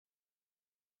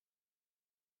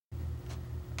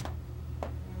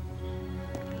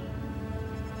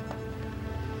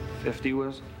50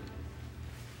 was?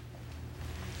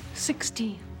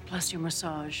 60 plus your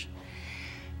massage.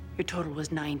 Your total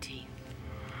was 90.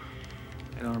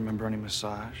 I don't remember any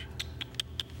massage.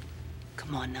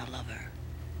 Come on now, lover.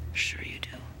 Sure you do.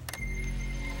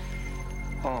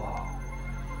 Oh.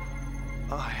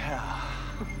 Oh, yeah.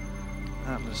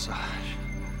 That massage.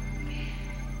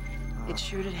 It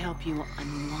sure did help you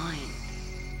unwind.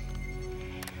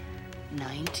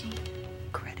 90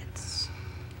 credits.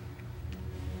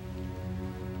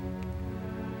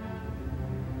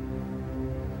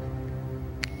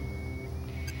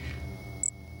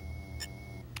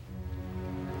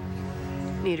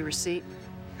 Need a receipt?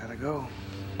 Gotta go.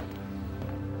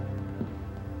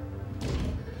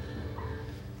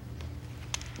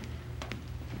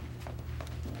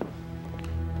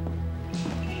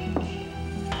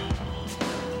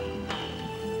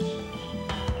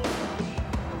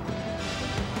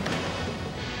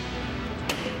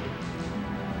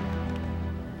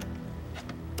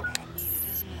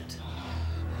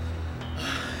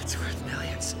 It's worth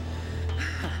millions.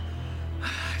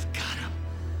 I've got him.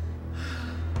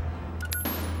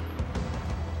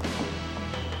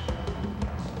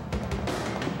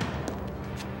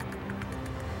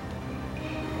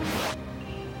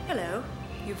 Hello.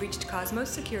 You've reached Cosmos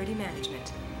Security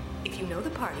Management. If you know the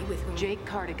party with whom... Jake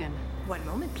Cardigan. One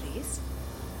moment, please.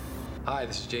 Hi,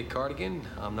 this is Jake Cardigan.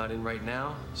 I'm not in right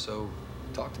now, so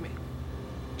talk to me.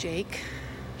 Jake,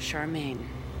 Charmaine,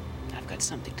 I've got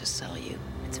something to sell you.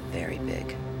 It's very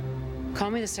big. Call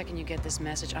me the second you get this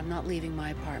message. I'm not leaving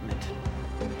my apartment.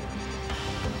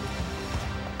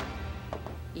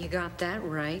 You got that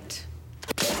right.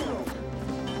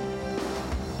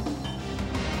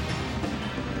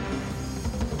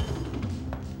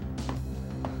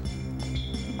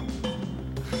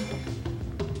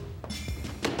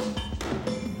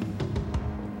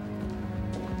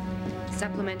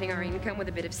 Supplementing our income with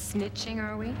a bit of snitching,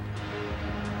 are we?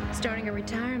 Starting a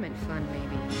retirement fund,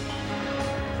 maybe.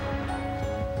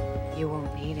 You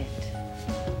won't need it.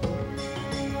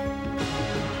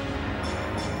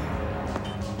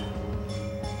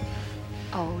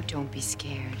 Oh, don't be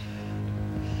scared.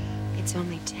 It's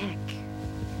only tech.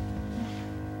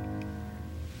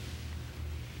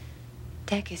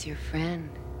 Tech is your friend.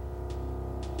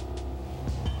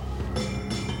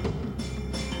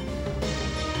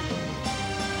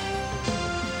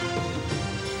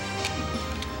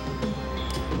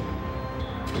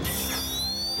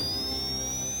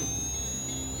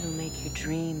 It'll make your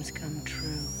dreams come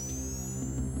true.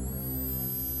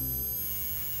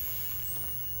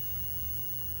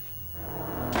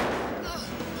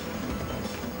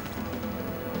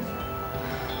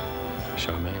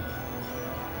 Charmaine,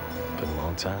 been a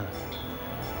long time.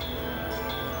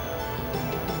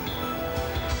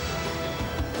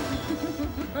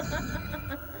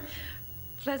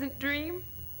 Pleasant dream?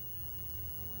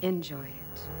 Enjoy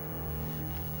it.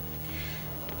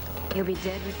 You'll be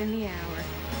dead within the hour.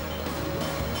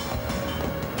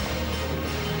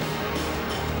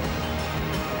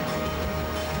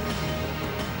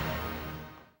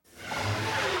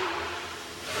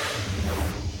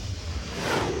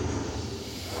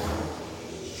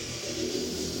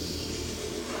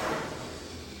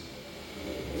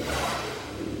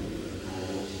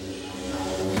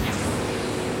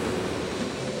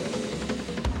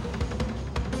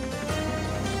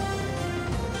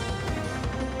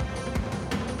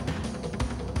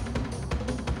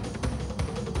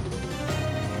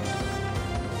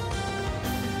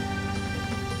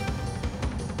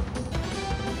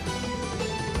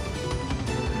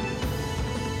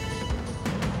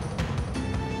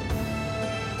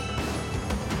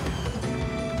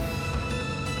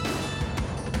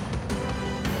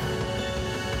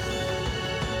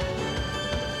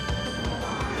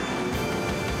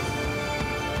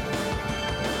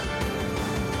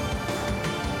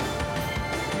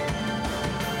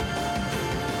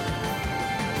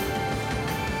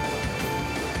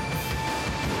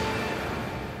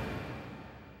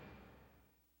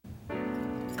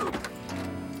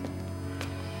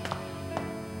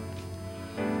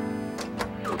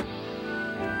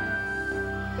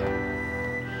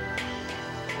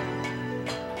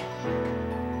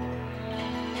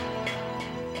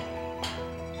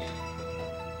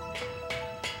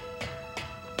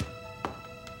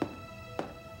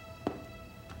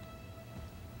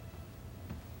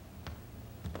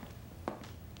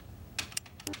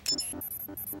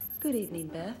 Good evening,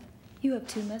 Beth. You have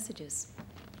 2 messages.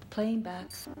 Playing back.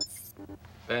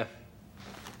 Beth.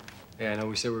 Yeah, I know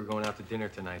we said we were going out to dinner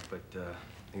tonight, but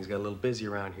things got a little busy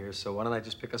around here, so why don't I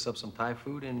just pick us up some Thai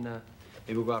food and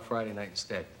maybe we'll go out Friday night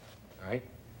instead, all right?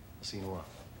 I'll see you in a while.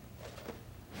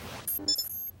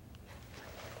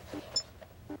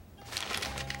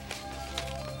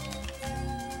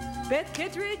 Beth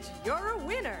Kittredge, you're a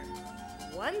winner.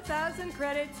 1,000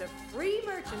 credits of free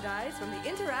merchandise from the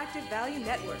Interactive Value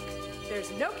Network. There's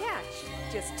no catch.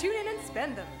 Just tune in and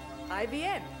spend them.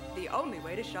 IVN, the only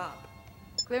way to shop.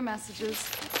 Clear messages.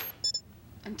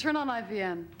 And turn on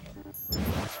IVN.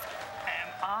 Am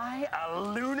I a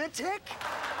lunatic?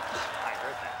 I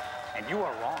heard that. And you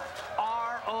are wrong.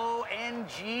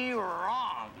 R-O-N-G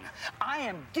wrong. I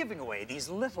am giving away these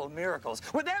little miracles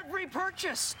with every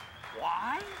purchase.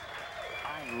 Why?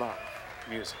 I love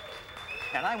music.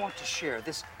 And I want to share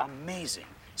this amazing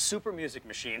super music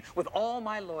machine with all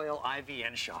my loyal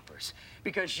IVN shoppers.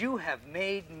 Because you have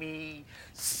made me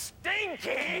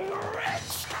stinking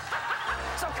rich.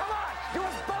 So come on, do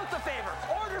us both a favor.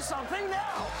 Order something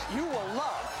now. You will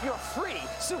love your free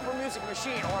super music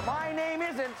machine, or my name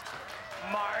isn't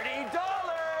Marty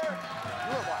Dollar.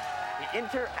 You are what? The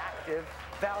Interactive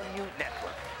Value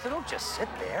Network. So don't just sit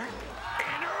there.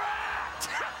 Interact!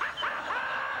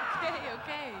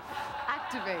 Okay.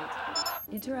 Activate.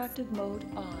 Interactive mode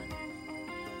on.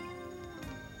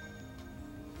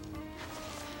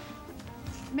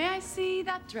 May I see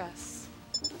that dress?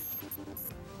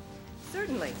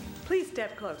 Certainly. Please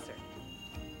step closer.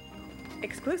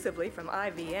 Exclusively from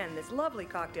IVN, this lovely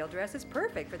cocktail dress is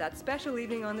perfect for that special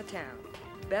evening on the town.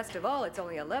 Best of all, it's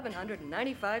only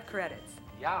 1,195 credits.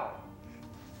 Yow.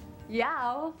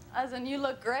 Yow, as in you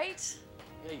look great.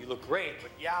 Yeah, you look great, but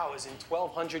yow is in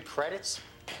 1,200 credits.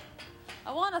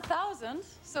 I want 1,000,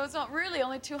 so it's not really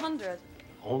only 200.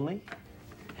 Only?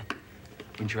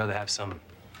 Wouldn't you rather have some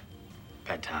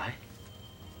pad thai?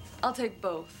 I'll take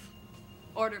both.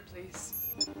 Order,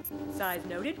 please. Size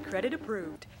noted, credit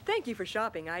approved. Thank you for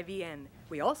shopping IVN.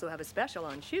 We also have a special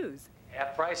on shoes.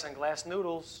 Half price on glass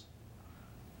noodles.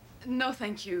 No,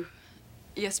 thank you.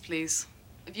 Yes, please.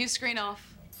 If you screen off.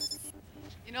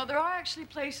 You know, there are actually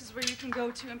places where you can go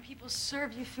to and people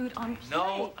serve you food on plates.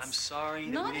 No, I'm sorry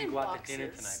that Not we didn't in go out boxes. to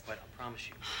dinner tonight, but I promise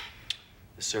you,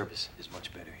 the service is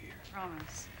much better here.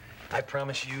 Promise. I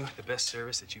promise you the best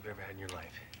service that you've ever had in your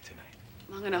life tonight.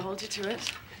 I'm gonna hold you to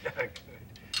it. Good.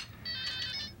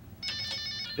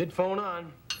 Bid phone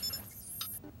on.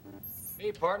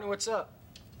 Hey, partner, what's up?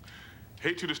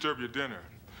 Hate to disturb your dinner,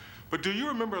 but do you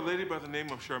remember a lady by the name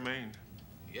of Charmaine?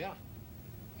 Yeah.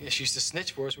 Yeah, she used to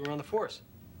snitch for us when we were on the force.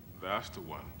 That's the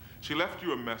one. She left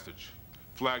you a message.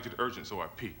 Flagged it urgent, so I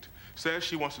peeked. Says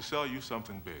she wants to sell you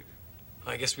something big.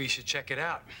 I guess we should check it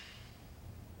out.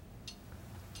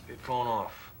 Bid phone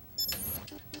off.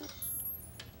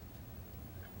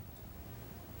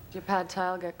 Your pad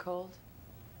tile get cold?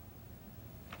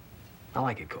 I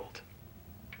like it cold.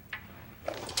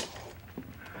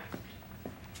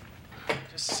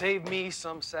 Just save me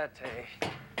some satay.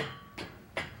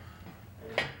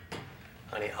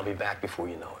 Honey, I'll be back before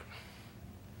you know it.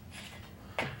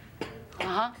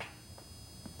 Uh-huh.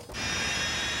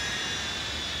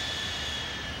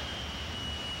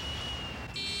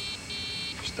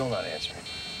 You're still not answering.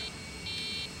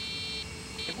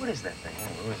 Hey, what is that thing?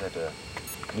 What is that, a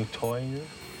new toy here?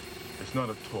 It's not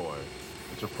a toy.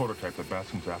 It's a prototype that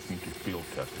Bascom's asked me to field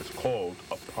test. It's called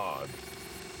a pod.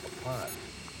 A pod?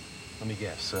 Let me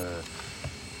guess,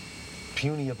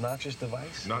 puny, obnoxious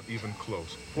device? Not even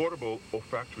close. Portable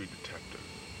olfactory detector.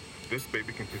 This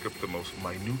baby can pick up the most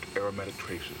minute aromatic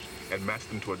traces and match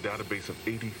them to a database of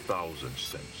 80,000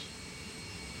 scents.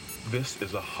 This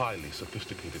is a highly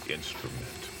sophisticated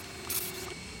instrument.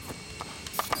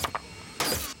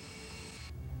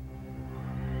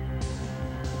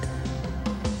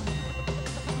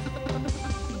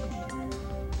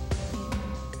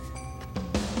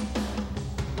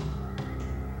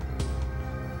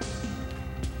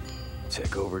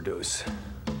 Tech overdose.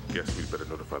 Guess we'd better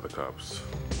notify the cops.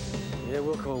 Yeah,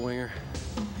 we'll call Winger.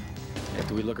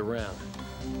 After we look around.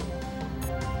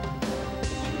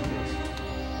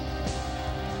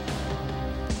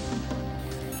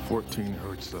 14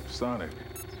 hertz of sonic.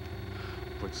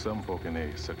 Put some folk in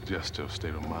a suggestive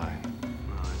state of mind.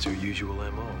 Well, that's our usual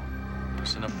MO.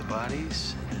 Loosen up the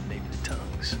bodies and maybe the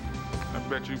tongues. I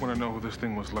bet you want to know who this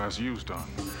thing was last used on.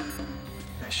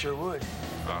 I sure would.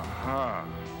 Aha.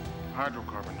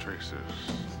 Hydrocarbon traces.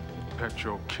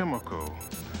 Petrochemical.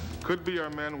 Could be our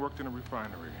man worked in a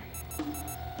refinery.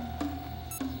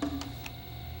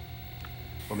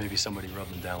 Or maybe somebody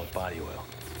rubbed them down with body oil.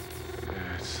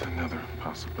 It's another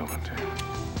possibility.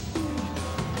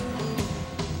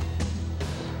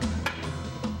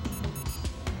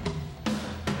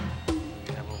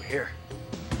 We have over here.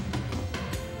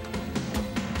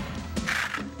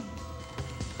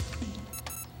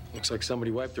 Looks like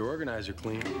somebody wiped their organizer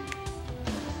clean.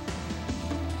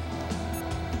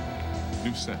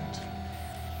 New scent.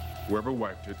 Whoever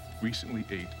wiped it recently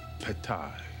ate pad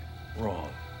thai. Wrong.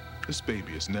 This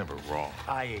baby is never wrong.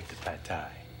 I ate the pad thai.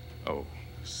 Oh,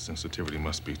 sensitivity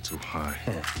must be too high.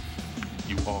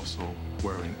 You also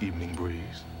wearing Evening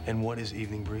Breeze? And what is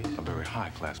Evening Breeze? A very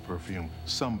high-class perfume.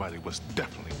 Somebody was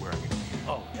definitely wearing it.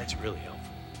 Oh, that's really helpful.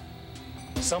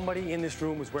 Somebody in this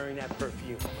room was wearing that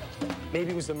perfume. Maybe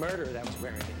it was the murderer that was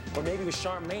wearing it. Or maybe it was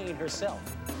Charmaine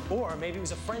herself. Or maybe it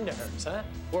was a friend of hers, huh?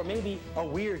 Or maybe a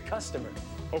weird customer.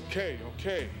 Okay.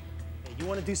 Hey, you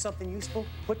want to do something useful?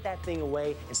 Put that thing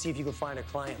away and see if you can find her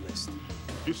client list.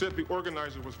 You said the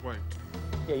organizer was white.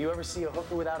 Yeah, you ever see a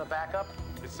hooker without a backup?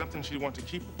 It's something she'd want to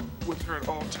keep with her at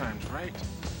all times, right?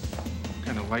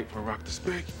 Kind of light for a rock this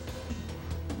big.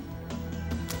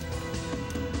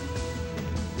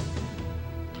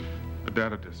 A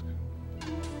data disk.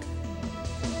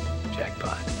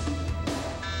 Jackpot.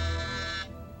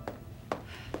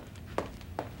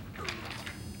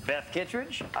 Beth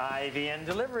Kittredge, IVN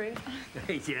Delivery.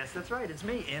 Yes, that's right. It's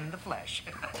me in the flesh.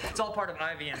 It's all part of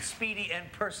IVN's speedy and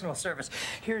personal service.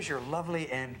 Here's your lovely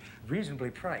and reasonably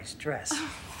priced dress.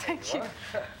 Thank you.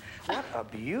 What a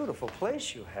beautiful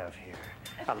place you have here.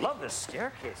 I love this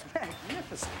staircase.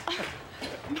 Magnificent.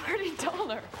 Marty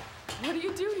Dollar, what do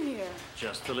you do here?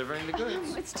 Just delivering the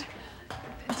goods.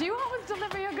 Do you always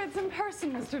deliver your goods in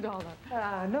person, Mr.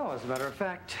 Dollar? No, as a matter of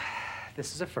fact,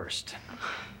 this is a first.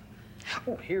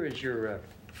 Oh, here is your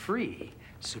free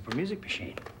super music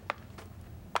machine.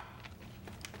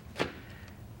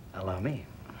 Allow me.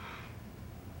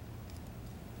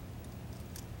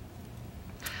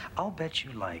 I'll bet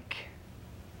you like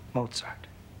Mozart.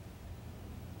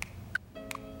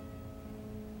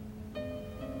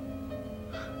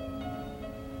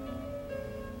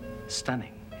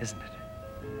 Stunning, isn't it?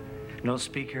 No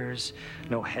speakers,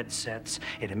 no headsets.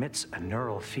 It emits a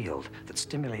neural field that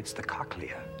stimulates the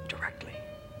cochlea directly.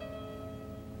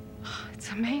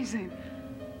 It's amazing.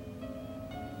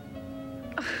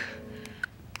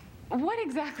 What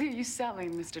exactly are you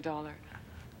selling, Mr. Dollar?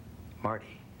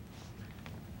 Marty.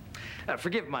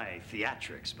 Forgive my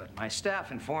theatrics, but my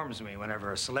staff informs me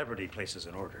whenever a celebrity places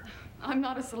an order. I'm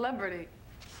not a celebrity.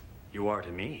 You are to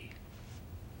me.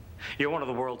 You're one of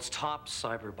the world's top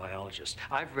cyber biologists.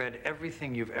 I've read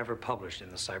everything you've ever published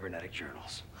in the cybernetic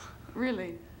journals.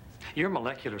 Really? Your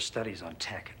molecular studies on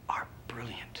tech are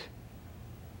brilliant.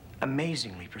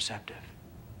 Amazingly perceptive.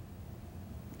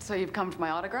 So you've come for my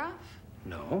autograph?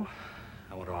 No,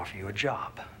 I want to offer you a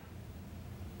job.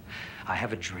 I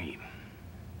have a dream.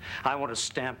 I want to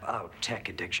stamp out tech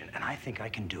addiction, and I think I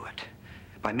can do it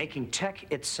by making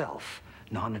tech itself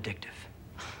non-addictive.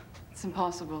 It's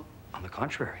impossible. On the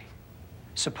contrary,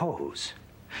 suppose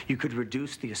you could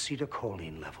reduce the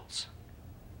acetylcholine levels.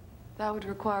 That would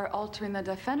require altering the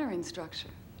diphenyline structure.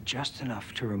 Just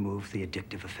enough to remove the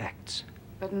addictive effects.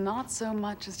 But not so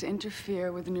much as to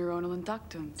interfere with the neuronal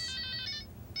inductance.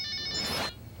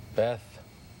 Beth.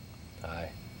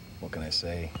 Hi. What can I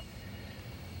say?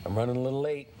 I'm running a little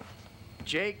late.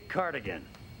 Jake Cardigan.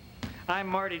 I'm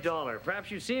Marty Dollar.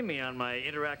 Perhaps you've seen me on my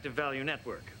interactive value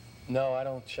network. No, I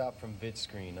don't shop from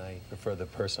VidScreen. I prefer the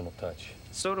personal touch.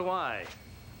 So do I.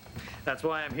 That's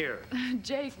why I'm here.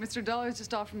 Jake, Mr. Dollar's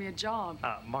just offered me a job.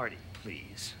 Marty,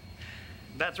 please.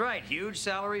 That's right. Huge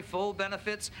salary, full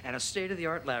benefits, and a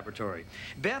state-of-the-art laboratory.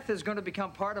 Beth is going to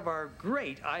become part of our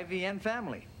great IVN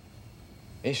family.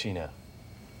 Is she now?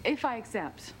 If I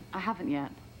accept. I haven't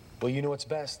yet. Well, you know what's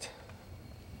best.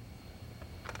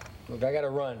 Look, I gotta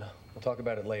run. We'll talk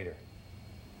about it later.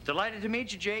 Delighted to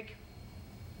meet you, Jake.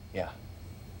 Yeah.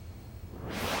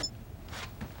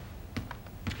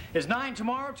 Is 9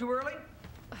 tomorrow too early?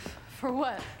 For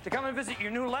what? To come and visit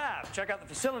your new lab, check out the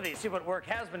facility, see what work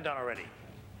has been done already.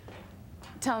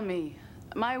 Tell me,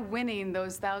 am I winning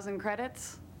those 1,000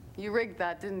 credits? You rigged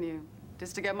that, didn't you?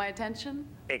 Just to get my attention?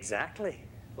 Exactly.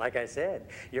 Like I said,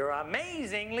 you're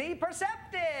amazingly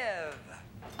perceptive.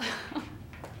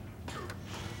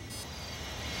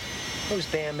 Those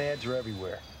damn ads are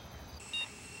everywhere.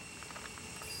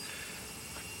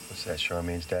 What's that,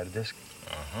 Charmaine's data disk?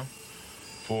 Uh-huh.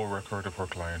 Full record of her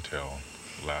clientele.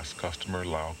 Last customer,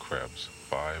 Lau Krebs,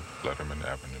 5 Letterman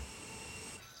Avenue.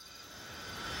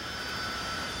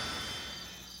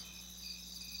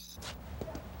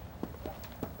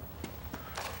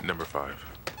 Number 5.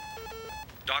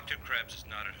 Dr. Krebs is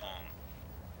not at home.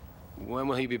 When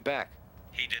will he be back?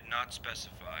 He did not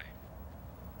specify.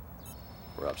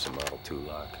 We're up some Model 2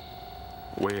 lock.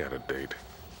 Way out of date.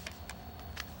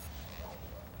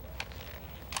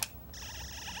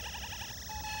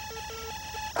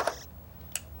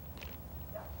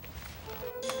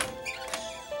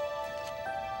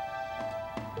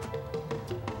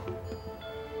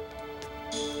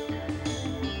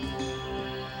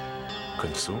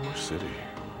 Consumer City.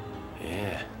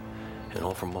 Yeah, and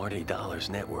all from Marty Dollar's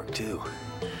network, too.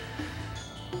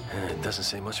 It doesn't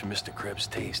say much for Mr. Krebs'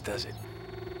 taste, does it?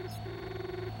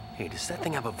 Hey, does that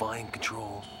thing have a volume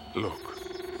control? Look,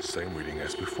 same reading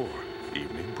as before.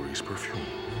 Evening Breeze perfume.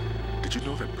 Did you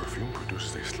know that perfume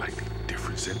produces a slightly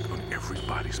different scent on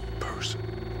everybody's person?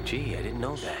 Gee, I didn't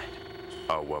know that.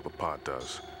 Oh, well, the pod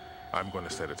does. I'm going to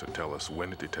set it to tell us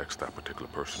when it detects that particular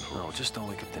person who... No, just don't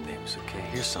look at the names, okay?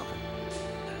 Here's something.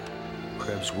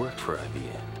 Krebs worked for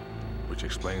IBM. Which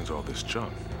explains all this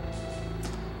junk.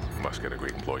 Must get a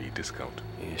great employee discount.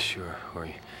 Yeah, sure. Or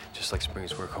just like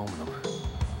Springer's work home with them.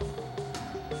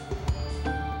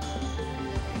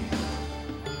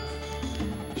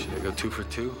 Should I go 2 for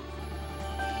 2?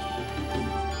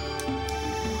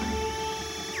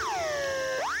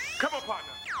 Come on,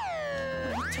 partner.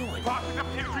 What are you doing? Parking up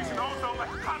entries and also like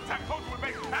a contact post would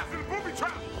make as in a booby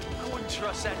trap. I wouldn't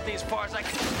trust that thing as far as I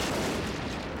can.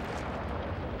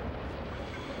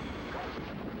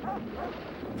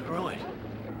 Throw it.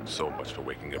 So much for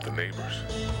waking up the neighbors.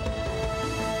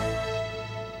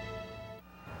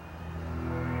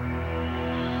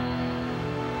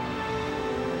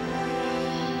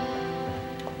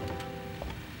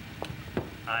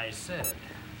 I said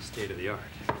state of the art.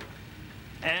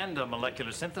 And a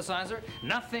molecular synthesizer,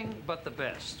 nothing but the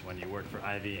best when you work for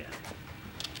IBM.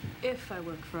 If I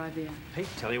work for IBM. Hey,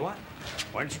 tell you what,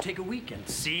 why don't you take a week and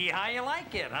see how you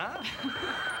like it,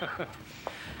 huh?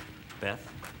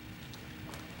 Beth,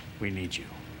 we need you.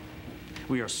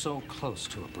 We are so close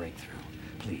to a breakthrough.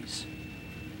 Please,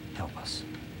 help us.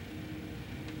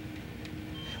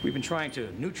 We've been trying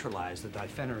to neutralize the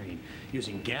diphenyramine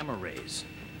using gamma rays.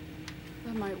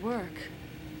 That might work.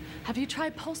 Have you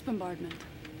tried pulse bombardment?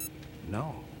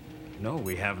 No,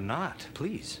 we have not.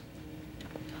 Please.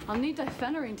 I'll need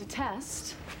diphenyramine to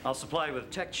test. I'll supply you with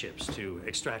tech chips to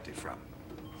extract it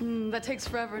from. That takes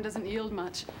forever and doesn't yield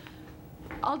much.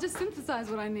 I'll just synthesize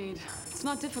what I need. It's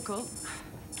not difficult.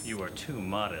 You are too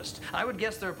modest. I would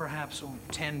guess there are perhaps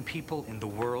 10 people in the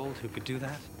world who could do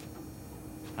that.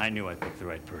 I knew I picked the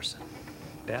right person.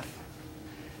 Beth,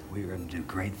 we're going to do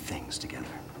great things together.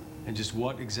 And just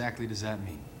what exactly does that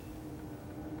mean?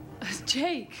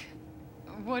 Jake,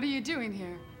 what are you doing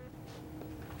here?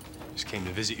 Just came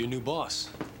to visit your new boss.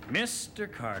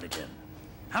 Mr. Cardigan,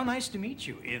 how nice to meet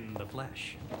you in the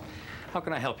flesh. How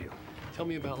can I help you? Tell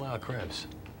me about Lyle Krebs.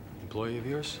 Employee of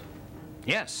yours?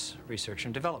 Yes, research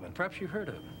and development. Perhaps you heard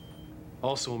of him.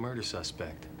 Also a murder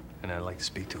suspect, and I'd like to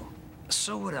speak to him.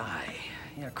 So would I.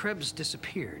 Yeah, Krebs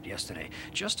disappeared yesterday,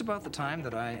 just about the time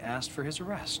that I asked for his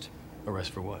arrest.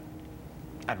 Arrest for what?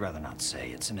 I'd rather not say.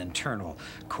 It's an internal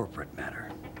corporate matter.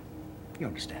 You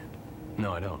understand?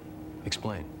 No, I don't.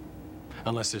 Explain.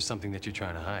 Unless there's something that you're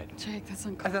trying to hide. Jake, that's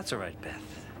unclear. That's all right,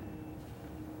 Beth.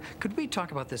 Could we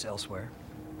talk about this elsewhere?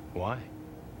 Why?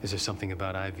 Is there something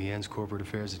about IVN's corporate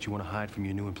affairs that you want to hide from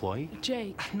your new employee?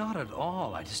 Jake. Not at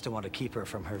all. I just don't want to keep her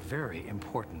from her very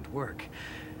important work.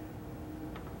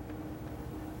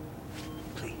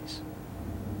 Please.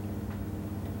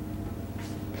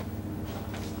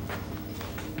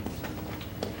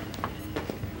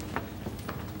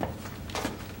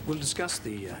 We'll discuss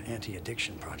the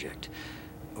anti-addiction project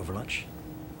over lunch.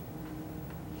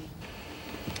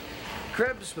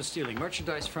 Krebs was stealing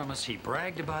merchandise from us. He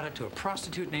bragged about it to a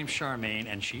prostitute named Charmaine,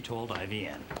 and she told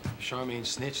IVN. Charmaine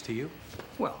snitched to you?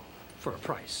 Well, for a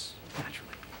price,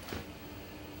 naturally.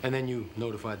 And then you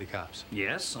notified the cops?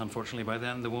 Yes. Unfortunately, by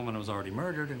then, the woman was already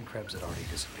murdered, and Krebs had already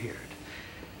disappeared.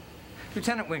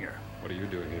 Lieutenant Winger. What are you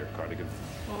doing here, Cardigan?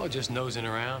 Oh, just nosing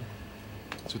around.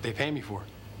 That's what they pay me for.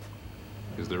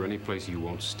 Is there any place you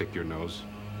won't stick your nose?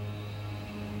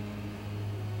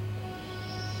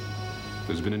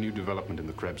 There's been a new development in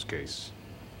the Krebs case.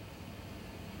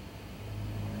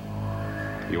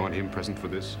 You want him present for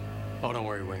this? Oh, don't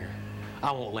worry, Winger.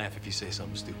 I won't laugh if you say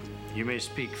something stupid. You may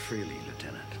speak freely,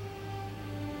 Lieutenant.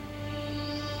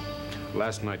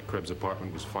 Last night, Krebs'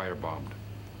 apartment was firebombed.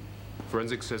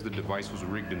 Forensics says the device was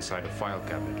rigged inside a file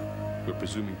cabinet. We're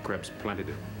presuming Krebs planted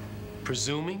it.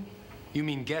 Presuming? You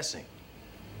mean guessing?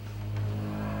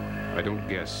 I don't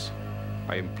guess.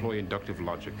 I employ inductive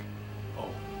logic. Oh,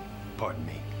 pardon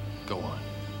me. Go on.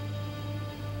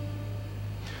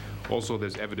 Also,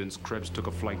 there's evidence Krebs took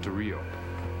a flight to Rio.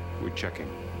 We're checking.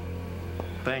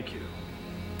 Thank you.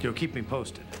 You'll keep me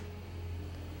posted.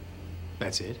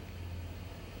 That's it?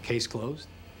 Case closed?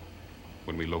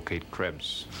 When we locate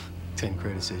Krebs. 10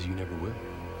 credit says you never will.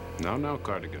 Now,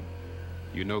 Cardigan.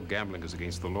 You know gambling is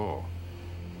against the law.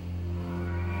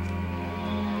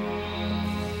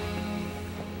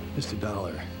 Mr.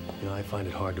 Dollar, I find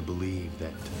it hard to believe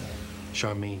that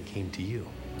Charmaine came to you.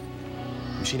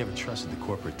 She never trusted the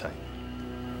corporate type.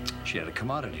 She had a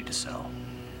commodity to sell.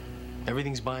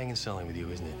 Everything's buying and selling with you,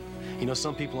 isn't it? You know,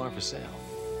 some people aren't for sale.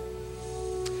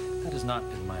 That has not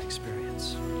been my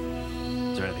experience.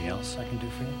 Is there anything else I can do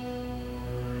for you?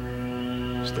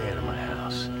 Stay out of my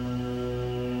house.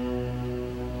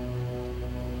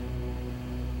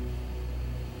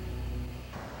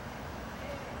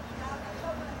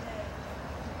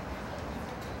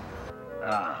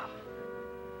 Ah,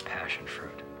 passion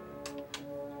fruit.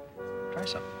 Try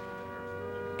some.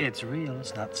 It's real,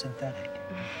 it's not synthetic.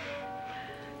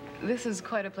 This is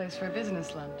quite a place for a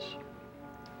business lunch.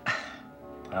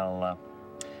 Well,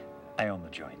 I own the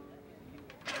joint.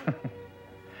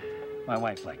 My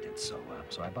wife liked it, so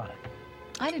I bought it.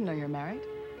 I didn't know you were married.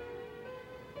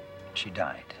 She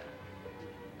died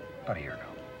about a year ago.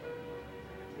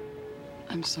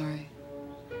 I'm sorry.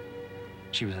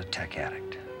 She was a tech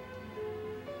addict.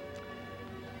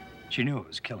 She knew it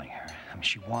was killing her. I mean,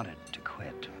 she wanted to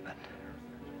quit, but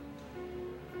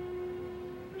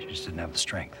she just didn't have the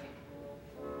strength.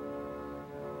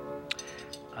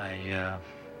 I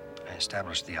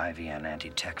established the IVN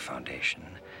Anti-Tech Foundation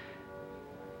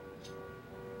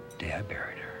the day I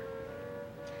buried her.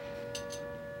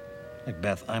 Look,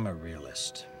 Beth, I'm a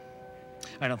realist.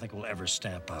 I don't think we'll ever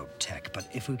stamp out tech, but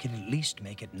if we can at least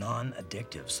make it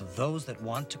non-addictive so those that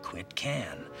want to quit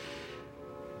can.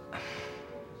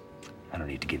 I don't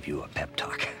need to give you a pep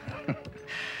talk.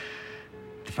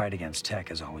 The fight against tech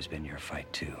has always been your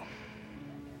fight, too.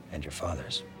 And your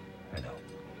father's, I know.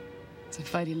 It's a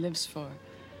fight he lives for.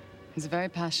 He's a very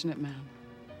passionate man.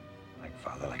 Like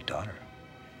father, like daughter.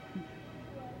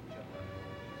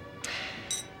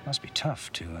 Must be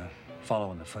tough to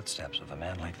follow in the footsteps of a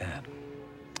man like that.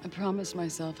 I promised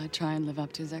myself I'd try and live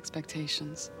up to his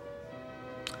expectations.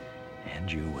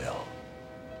 And you will.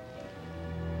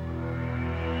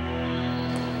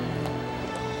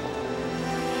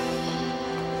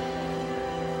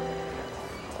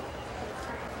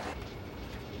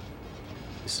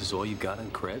 This is all you got on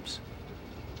Krebs?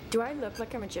 Do I look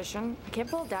like a magician? I can't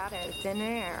pull that out of thin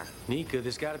air. Nika,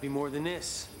 there's got to be more than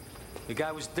this. The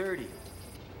guy was dirty.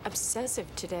 Obsessive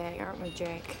today, aren't we,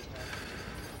 Jake?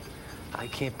 I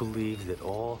can't believe that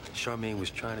all Charmaine was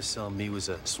trying to sell me was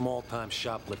a small-time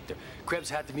shoplifter. Krebs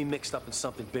had to be mixed up in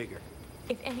something bigger.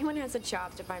 If anyone has a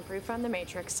job to find proof on the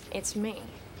Matrix, it's me.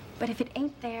 But if it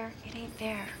ain't there, it ain't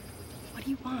there. What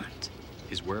do you want?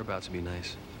 His whereabouts would be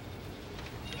nice.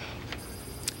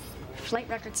 Flight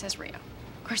record says Rio.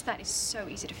 Of course, that is so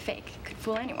easy to fake. Could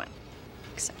fool anyone,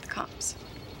 except the cops.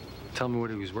 Tell me what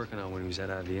he was working on when he was at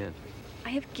IVN. I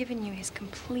have given you his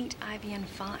complete IVN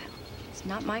file. It's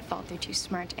not my fault they're too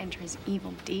smart to enter his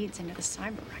evil deeds into the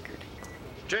cyber record.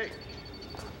 Jake,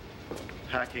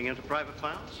 hacking into private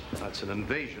files? That's an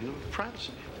invasion of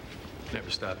privacy. Never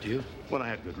stopped you. When I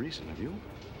had good reason, have you?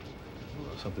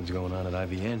 Well, something's going on at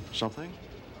IVN. Something?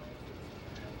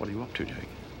 What are you up to, Jake?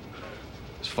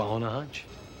 Just following a hunch.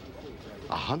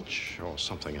 A hunch or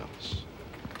something else?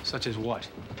 Such as what?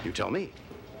 You tell me.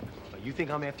 You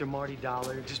think I'm after Marty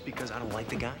Dollar just because I don't like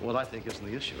the guy? What I think isn't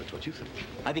the issue. It's what you think.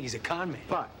 I think he's a con man.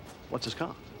 Fine. What's his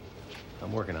con?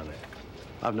 I'm working on that.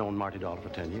 I've known Marty Dollar for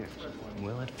 10 years.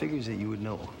 Well, it figures that you would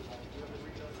know.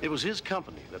 It was his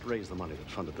company that raised the money that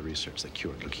funded the research that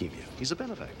cured leukemia. He's a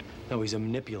benefactor. No, he's a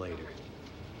manipulator.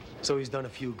 So he's done a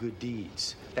few good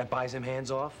deeds. That buys him hands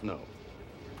off? No.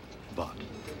 But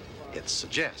it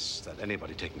suggests that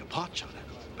anybody taking a pot shot at him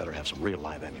better have some real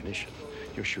live ammunition.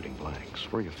 You're shooting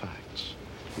blanks. Where are your facts?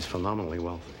 He's phenomenally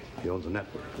wealthy. He owns a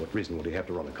network. What reason would he have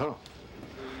to run a comp?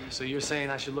 So you're saying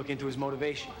I should look into his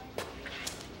motivation?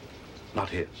 Not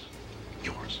his.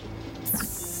 Yours.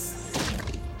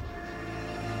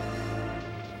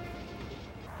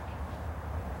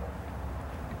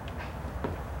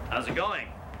 How's it going?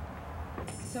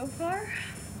 So far,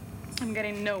 I'm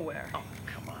getting nowhere. Oh,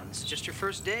 come on. This is just your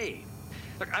first day.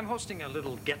 Look, I'm hosting a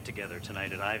little get-together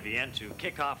tonight at IVN to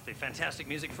kick off the Fantastic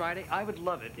Music Friday. I would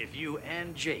love it if you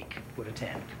and Jake would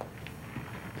attend.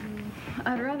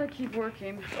 I'd rather keep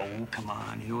working. Oh, come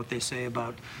on. You know what they say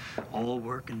about all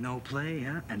work and no play,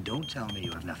 huh? And don't tell me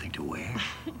you have nothing to wear.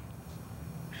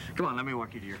 Come on, let me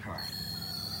walk you to your car.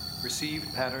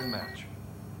 Received pattern match.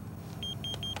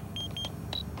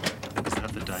 Is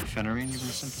that the diphenyrine you've been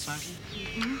synthesizing?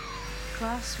 Mm-hmm.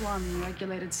 Class 1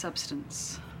 regulated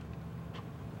substance.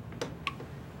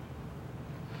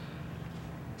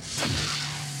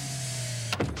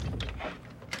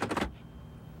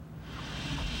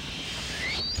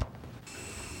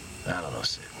 I don't know,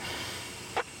 Sid.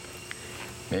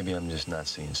 Maybe I'm just not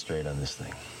seeing straight on this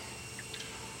thing.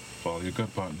 Follow your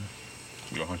gut, partner.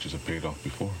 Your hunches have paid off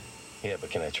before. Yeah,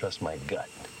 but can I trust my gut?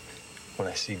 When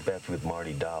I see Beth with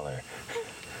Marty Dollar,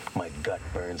 my gut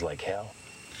burns like hell.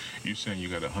 You saying you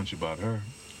got a hunch about her?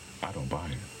 I don't buy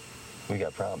it. We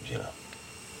got problems, you know.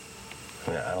 I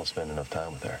mean, I don't spend enough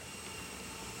time with her.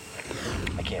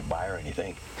 I can't buy her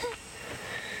anything.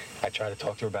 I try to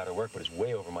talk to her about her work, but it's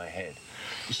way over my head.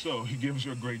 So he gives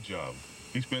her a great job.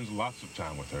 He spends lots of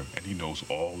time with her, and he knows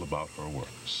all about her work.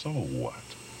 So what?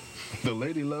 The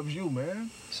lady loves you, man.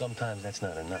 Sometimes that's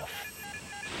not enough.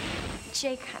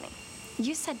 Jake, honey,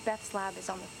 you said Beth's lab is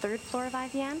on the 3rd floor of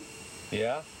IVN?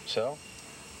 Yeah, so?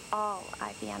 All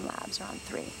IVN labs are on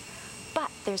 3.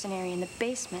 But there's an area in the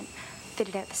basement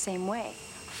fitted out the same way.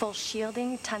 Full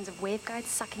shielding, tons of waveguides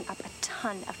sucking up a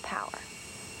ton of power.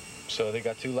 So they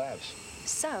got 2 labs.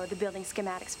 So the building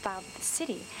schematics filed with the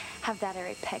city have that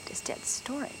area pegged as dead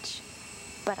storage.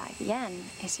 But IVN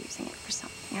is using it for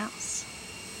something else.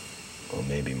 Well,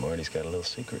 maybe Marty's got a little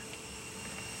secret.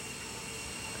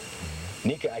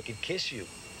 Nika, I could kiss you.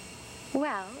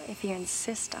 Well, if you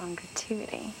insist on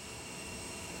gratuity,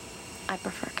 I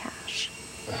prefer cash.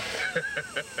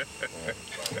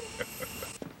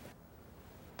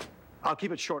 I'll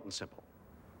keep it short and simple.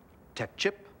 Tech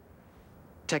chip,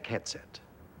 tech headset.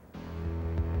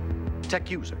 Tech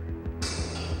user.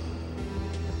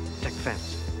 Tech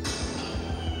fancy.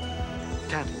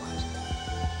 Tantalizing.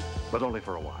 But only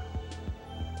for a while.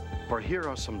 For here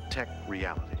are some tech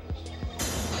realities.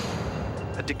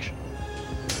 Addiction.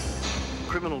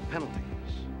 Criminal penalties.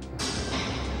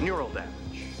 Neural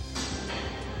damage.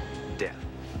 Death.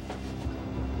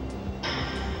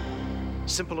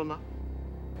 Simple enough?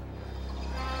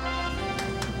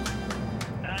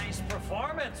 Nice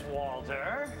performance,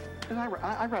 Walter.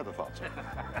 I rather thought so.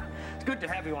 It's good to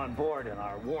have you on board in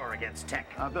our war against tech.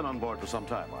 I've been on board for some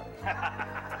time, Marty.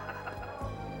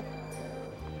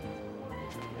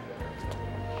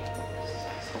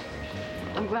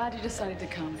 I'm glad you decided to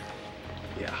come.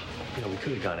 Yeah. You know, we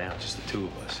could have gone out, just the 2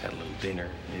 of us. Had a little dinner,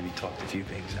 maybe talked a few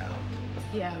things out.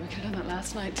 Yeah, we could have done that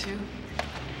last night, too.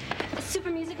 A super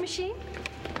music machine?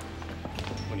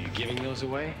 What, are you giving those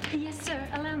away? Yes, sir.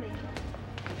 Allow me.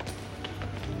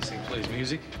 This thing plays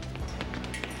music?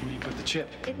 Where do you put the chip?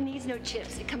 It needs no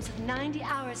chips. It comes with 90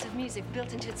 hours of music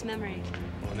built into its memory.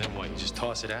 Well, then what, you just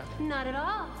toss it out? Not at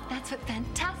all. That's what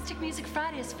Fantastic Music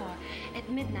Friday is for. At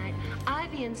midnight,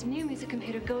 IBM's new music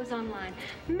computer goes online.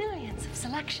 Millions of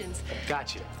selections.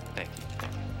 Gotcha. Thank you.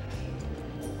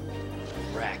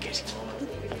 Racket.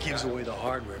 Gives away the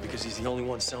hardware because he's the only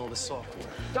one selling the software.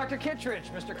 Dr.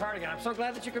 Kittredge, Mr. Cardigan, I'm so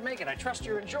glad that you could make it. I trust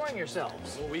you're enjoying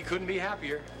yourselves. Well, we couldn't be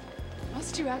happier.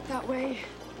 Must you act that way?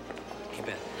 Hey,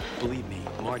 Beth, believe me,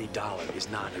 Marty Dollar is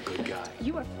not a good guy.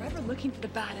 You are forever looking for the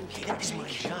bad in people. That's my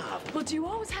job. Well, do you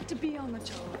always have to be on the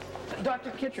job?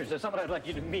 Dr. Kittredge, there's someone I'd like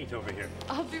you to meet over here.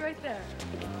 I'll be right there.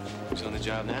 Who's on the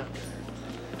job now?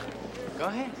 Go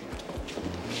ahead.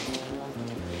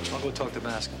 I'll go talk to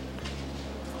Baskin.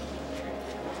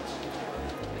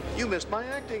 You missed my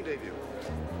acting debut.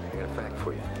 I got a fact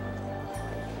for you.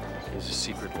 There's a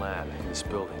secret lab in this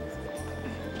building.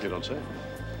 You don't say.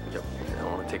 Yep. I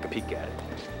want to take a peek at it.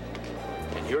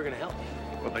 And you're going to help me.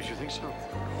 What makes you think so?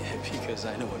 Yeah, because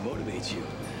I know what motivates you.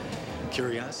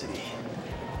 Curiosity.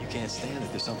 You can't stand that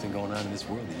there's something going on in this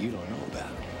world that you don't know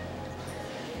about.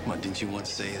 Come on, didn't you once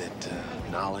say that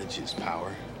knowledge is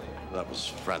power? That was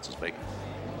Francis Bacon.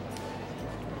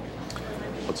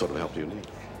 What sort of help do you need?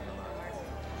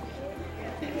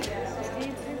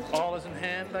 All is in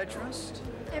hand, I trust?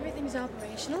 Everything's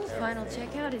operational. Final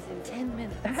checkout is in 10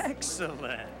 minutes.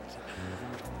 Excellent.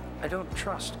 I don't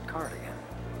trust Cardigan.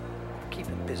 Keep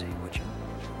him busy, would you?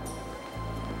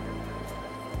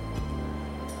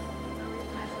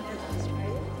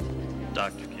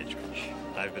 Dr. Kittredge,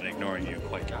 I've been ignoring you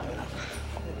quite long enough.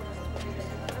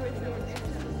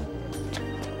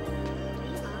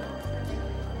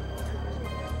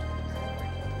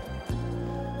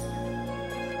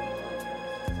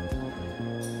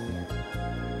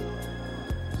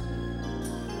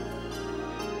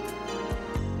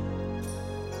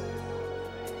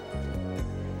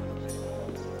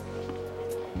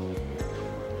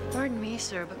 Pardon me,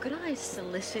 sir, but could I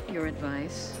solicit your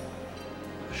advice?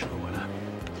 Sure, why not?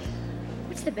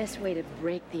 What's the best way to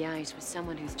break the ice with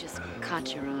someone who's just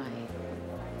caught your eye?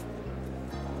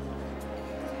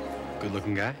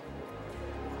 Good-looking guy?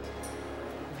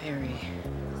 Very.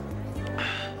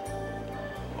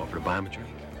 Offer to buy him a drink?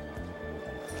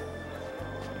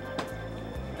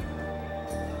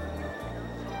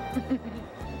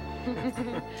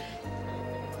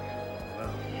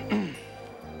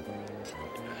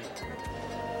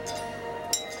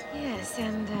 Yes,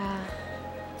 and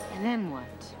then what?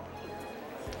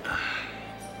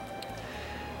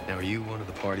 Now, are you one of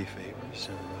the party favors,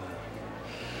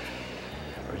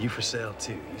 or are you for sale,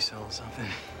 too? You selling something?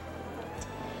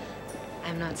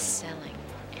 I'm not selling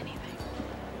anything.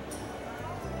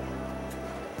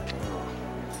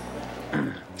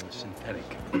 Synthetic.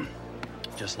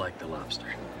 Just like the lobster.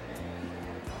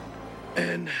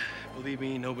 And believe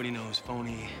me, nobody knows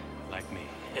phony like me.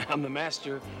 I'm the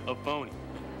master of phony.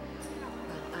 Well,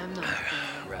 I'm not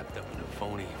Wrapped up in a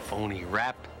phony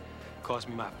rap. Cost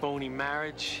me my phony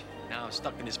marriage. Now I'm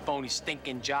stuck in this phony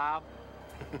stinking job.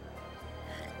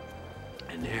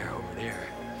 And over there,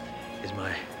 is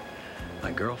my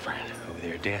girlfriend over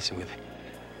there dancing with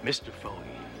Mr.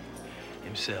 Phony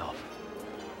himself.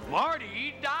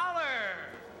 Marty Dollar!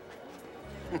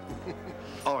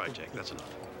 All right, Jake, that's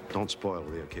enough. Don't spoil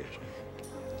the occasion.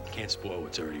 Can't spoil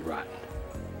what's already rotten.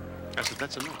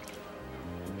 That's enough.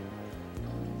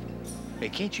 Hey,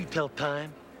 can't you tell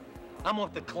time? I'm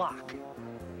off the clock.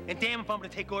 And damn if I'm gonna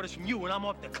take orders from you when I'm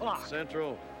off the clock.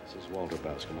 Central, this is Walter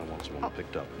Bascom. I want someone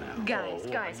picked up now. Guys,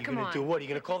 guys, come on. What are you gonna do? What, are you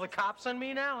gonna call the cops on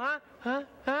me now, huh?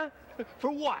 Huh? For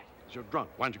what? You're drunk.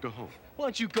 Why don't you go home? Why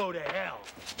don't you go to hell?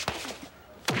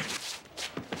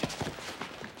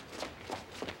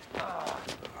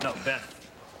 No, Beth.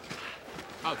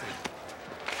 I'll take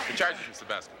it. The charges, Mr.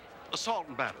 Bascom. Assault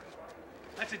and battery.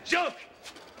 That's a joke.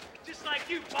 Just like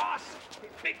you, boss.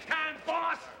 Big time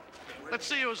boss. Let's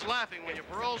see who's laughing when your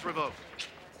parole's revoked.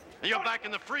 And you're back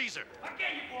in the freezer. I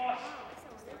get you, boss.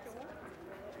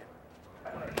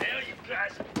 Hell, you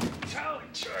guys. Child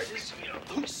charges.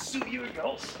 Who sue you in the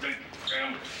whole state?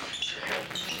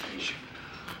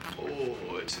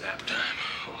 Oh, it's nap time.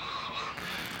 Oh,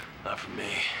 not for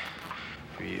me.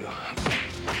 For you.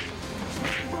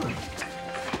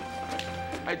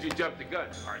 How'd you jump the gun,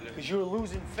 partner? Because you're a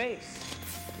losing face.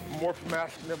 Morph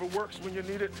mask never works when you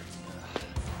need it.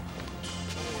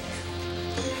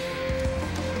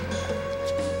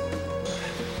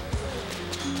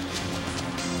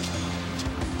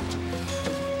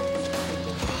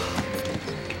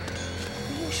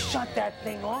 You shut that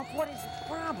thing off? What is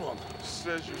the problem?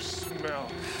 Says you smell.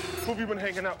 Who have you been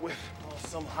hanging out with? Oh,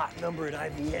 some hot number at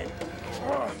IBN.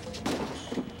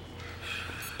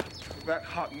 That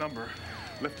hot number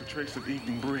left a trace of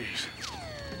evening breeze.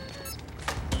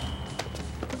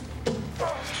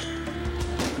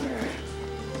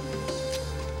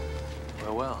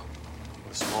 Well,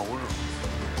 what a small world.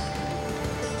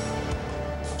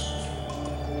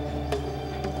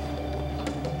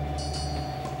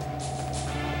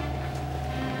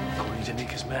 According to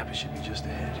Nika's map, it should be just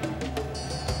ahead.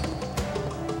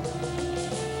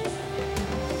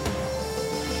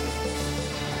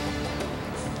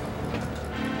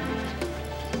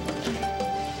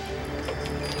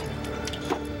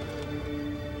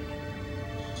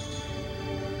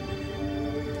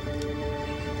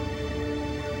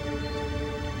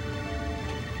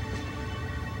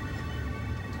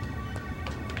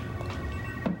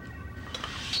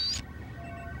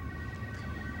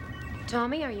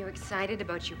 Tommy, are you excited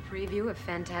about your preview of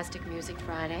Fantastic Music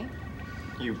Friday?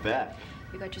 You bet.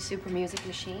 You got your super music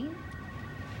machine?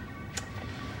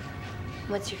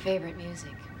 What's your favorite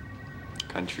music?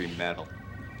 Country metal.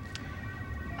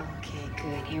 Okay,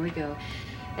 good. Here we go.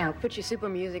 Now, put your super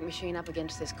music machine up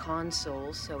against this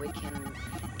console so it can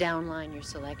downline your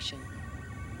selection.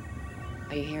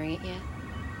 Are you hearing it yet?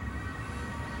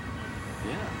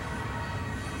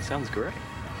 Yeah. Sounds great.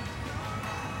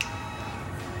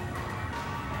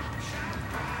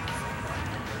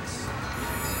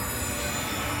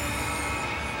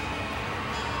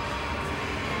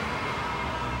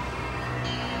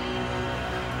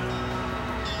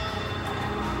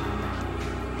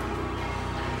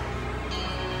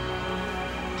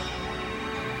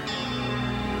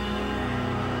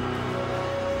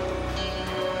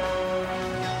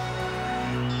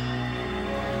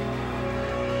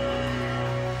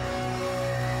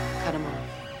 Cut 'em off.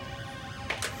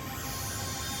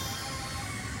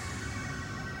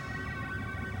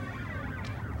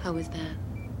 How was that?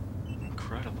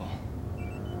 Incredible.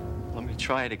 Let me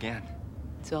try it again.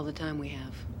 It's all the time we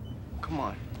have. Come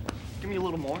on. Give me a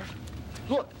little more.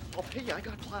 Look, I'll pay you. I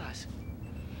got class.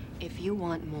 If you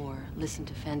want more, listen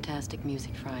to Fantastic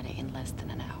Music Friday in less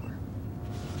than an hour.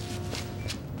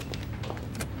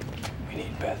 We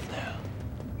need Beth now.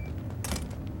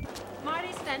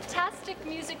 Marty's Fantastic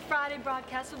Music Friday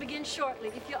broadcast will begin shortly.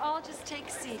 If you all just take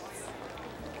seats.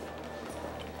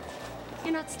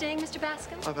 You're not staying, Mr.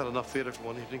 Bascom? I've had enough theater for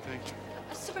one evening, thank you.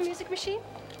 A super music machine?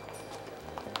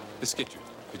 Miss Kittredge,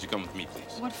 could you come with me,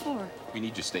 please? What for? We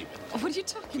need your statement. What are you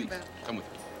talking about? Come with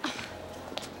me.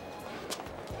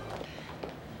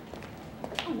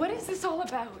 What is this all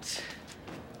about?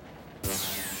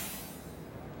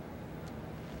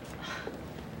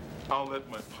 I'll let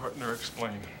my partner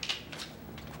explain.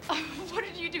 What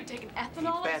did you do? Take an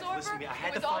ethanol Beth, absorber? listen to me. I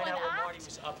had It to was all find an out what act? Marty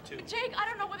was up to. Jake, I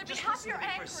don't know whether to be Just happy listen or to me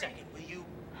angry. for a second, will you?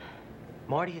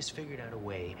 Marty has figured out a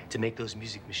way to make those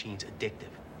music machines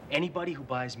addictive. Anybody who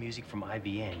buys music from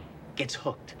IBN gets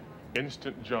hooked.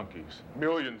 Instant junkies.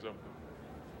 Millions of them.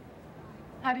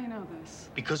 How do you know this?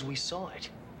 Because we saw it.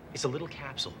 It's a little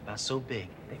capsule about so big.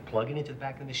 They plug it into the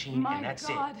back of the machine, My and that's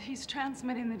God, he's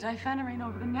transmitting the diphenyramine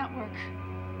over the network.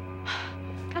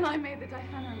 And I made the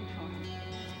diphenyramine for him.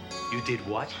 it. You did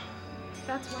what?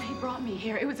 That's why he brought me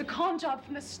here. It was a con job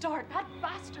from the start. That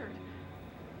bastard.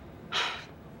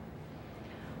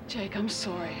 Jake, I'm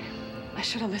sorry. I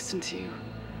should have listened to you.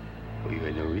 Well, you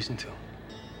had no reason to.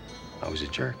 I was a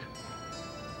jerk.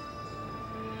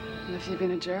 And if you've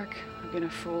been a jerk, I've been a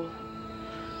fool.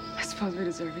 I suppose we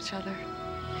deserve each other.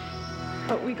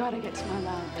 But we gotta get to my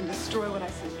lab and destroy what I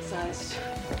synthesized.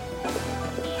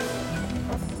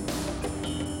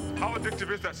 How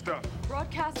addictive is that stuff?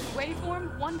 Broadcasted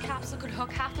waveform, one capsule could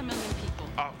hook 500,000 people.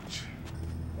 Ouch.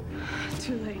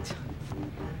 Too late.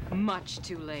 Much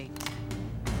too late.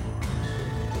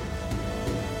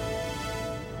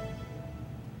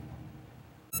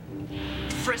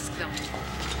 Frisk them.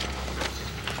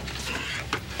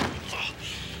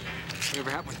 Whatever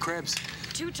happened with Krebs?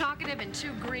 Too talkative and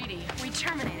too greedy. We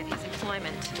terminated his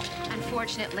employment.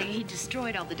 Unfortunately, he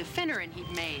destroyed all the diphenyramine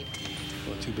he'd made.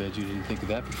 Well, too bad you didn't think of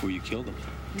that before you killed him.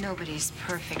 Nobody's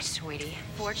perfect, sweetie.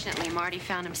 Fortunately, Marty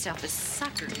found himself a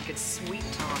sucker who could sweet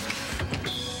talk.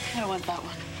 I want that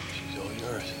one. She's all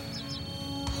yours.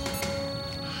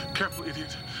 Careful,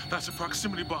 idiot. That's a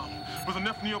proximity bomb with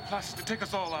enough neoplastic to take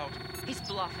us all out. He's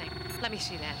bluffing. Let me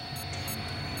see that.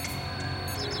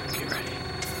 Get ready.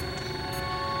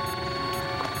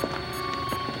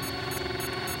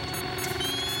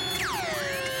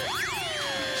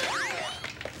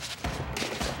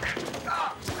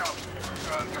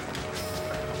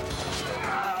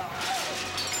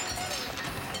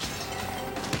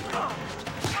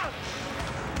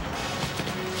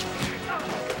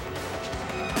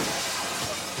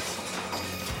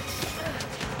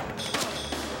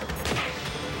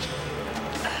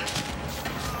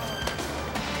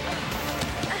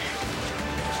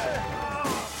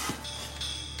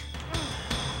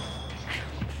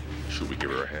 Should we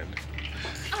give her a hand?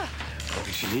 I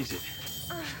think she needs it.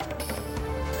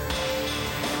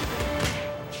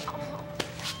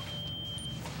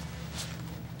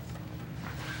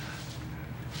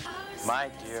 My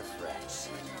dear friends,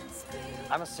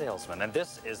 I'm a salesman, and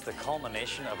this is the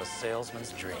culmination of a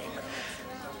salesman's dream.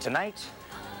 Tonight,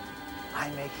 I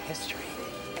make history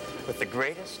with the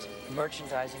greatest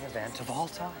merchandising event of all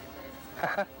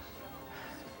time.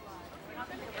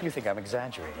 You think I'm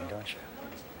exaggerating, don't you?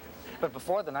 But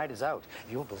before the night is out,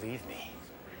 you'll believe me.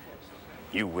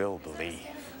 You will believe.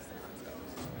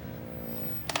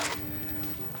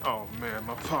 Oh, man,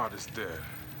 my pod is dead.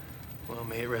 Well,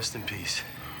 may it rest in peace.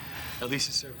 At least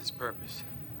it served its purpose.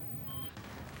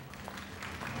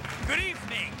 Good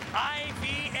evening,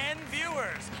 IVN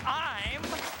viewers. I'm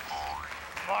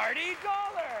Marty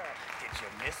Dollar. Did you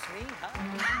miss me,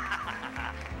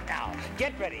 huh? Now,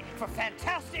 get ready for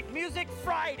Fantastic Music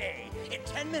Friday. In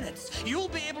 10 minutes, you'll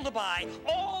be able to buy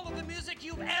all of the music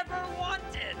you've ever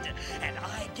wanted. And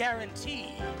I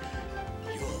guarantee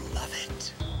you'll love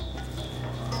it.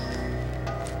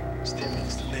 It's 10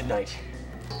 minutes to midnight.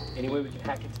 Any way we can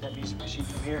hack into that music machine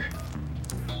from here?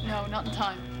 No, not in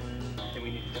time. Then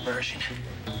we need a diversion.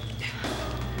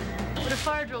 What a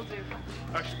fire drill do?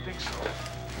 I should think so.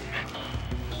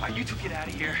 All right, you two get out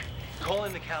of here. Call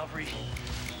in the cavalry,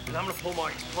 and I'm gonna pull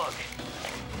Marty's plug.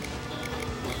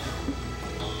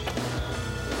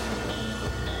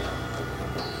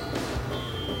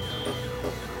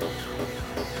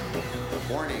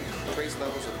 Warning, trace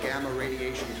levels of gamma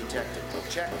radiation detected.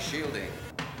 Check shielding.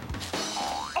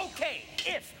 Okay,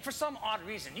 if for some odd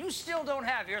reason you still don't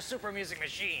have your super music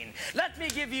machine, let me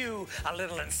give you a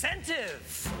little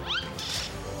incentive.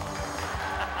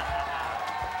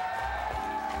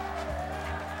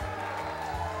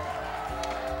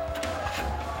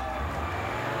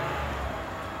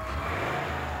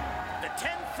 The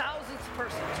 10,000th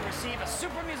person to receive a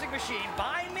super music machine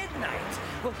by midnight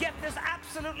will get this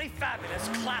absolutely fabulous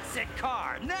classic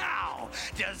car. Now,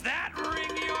 does that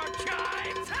ring your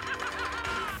chimes?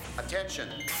 Attention,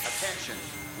 attention.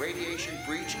 Radiation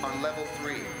breach on level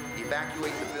 3.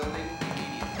 Evacuate the building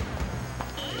immediately.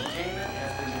 Containment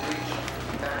has been breached.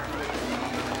 Evacuate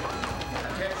immediately.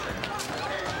 Attention,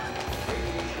 attention.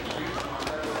 Radiation breach on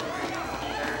level 3.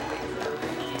 Evacuate the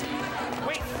building immediately.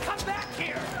 Wait, come back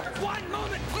here! 1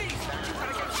 moment, please! You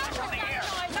gotta get something here!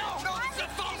 No, it's a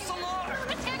false alarm!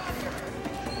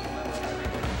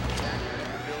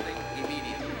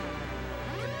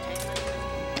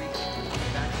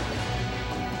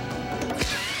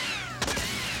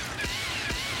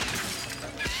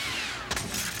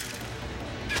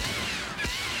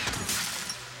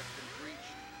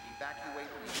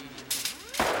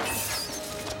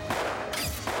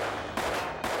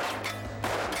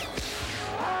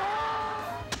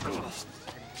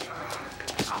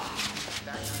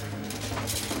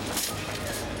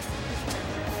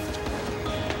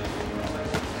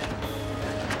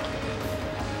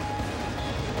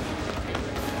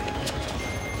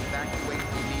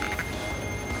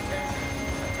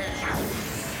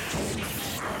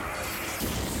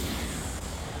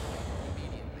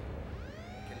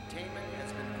 Containment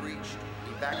has been breached.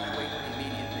 Evacuate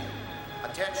immediately.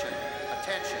 Attention,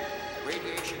 attention.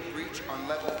 Radiation breach on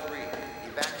level 3.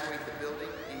 Evacuate the building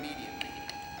immediately.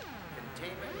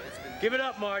 Containment has been... Give it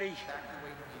up, Marty.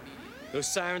 Evacuate immediately. Those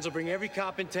sirens will bring every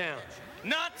cop in town.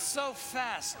 Not so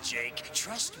fast, Jake.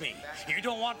 Trust me. You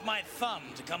don't want my thumb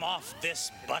to come off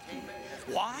this button.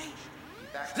 Why?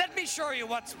 Let me show you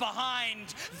what's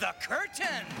behind the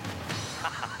curtain.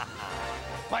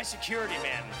 My security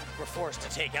men were forced to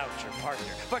take out your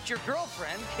partner, but your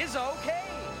girlfriend is okay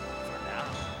for now.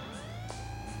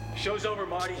 Show's over,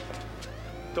 Marty.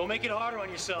 Don't make it harder on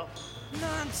yourself.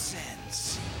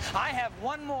 Nonsense. I have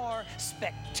one more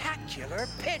spectacular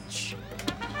pitch.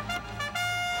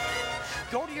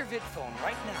 Go to your vid phone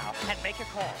right now and make a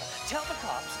call. Tell the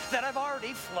cops that I've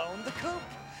already flown the coop.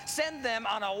 Send them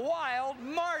on a wild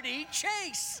Marty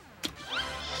chase.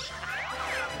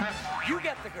 You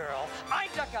get the girl, I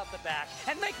duck out the back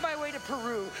and make my way to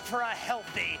Peru for a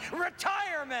healthy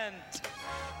retirement.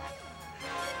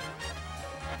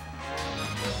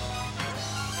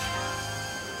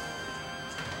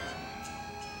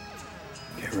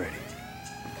 Get ready.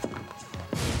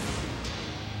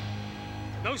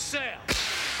 No sail.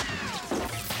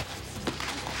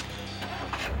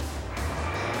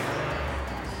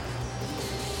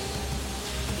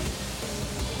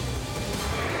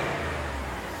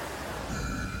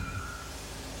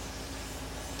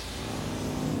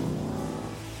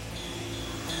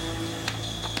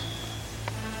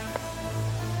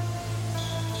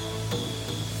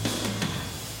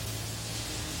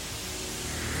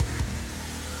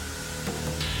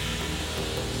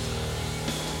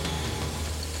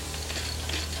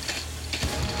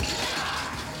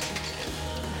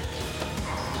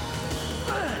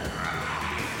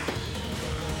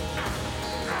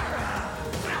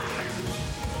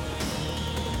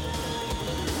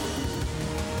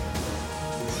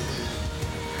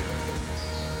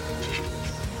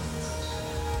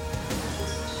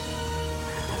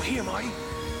 Here, Marty.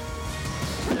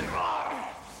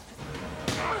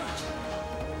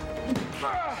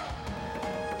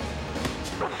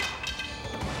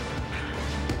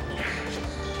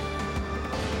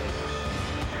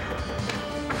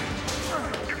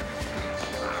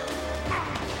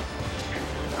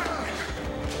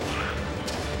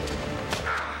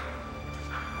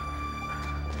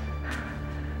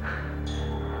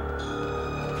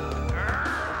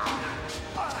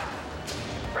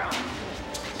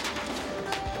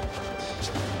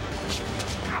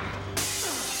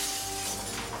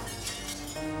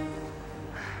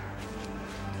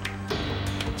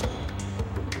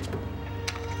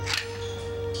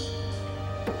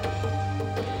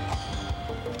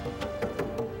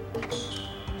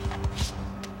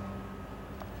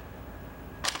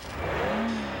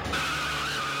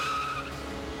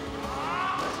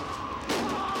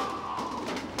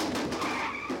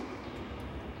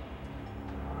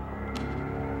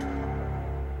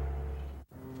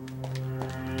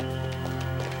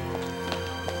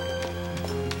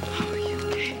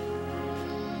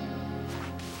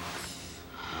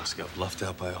 Got bluffed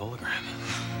out by a hologram.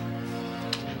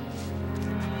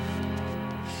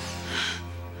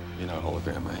 You're not a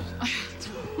hologram, mate.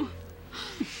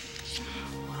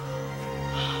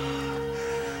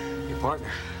 Your partner.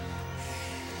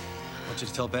 I want you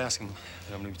to tell Baskin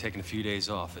that I'm going to be taking a few days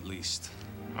off, at least.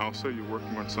 I'll say you're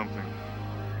working on something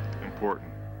important.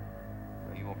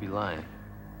 Well, you won't be lying.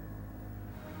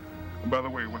 By the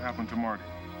way, what happened to Marty?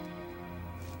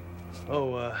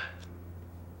 Oh,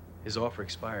 his offer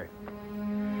expired.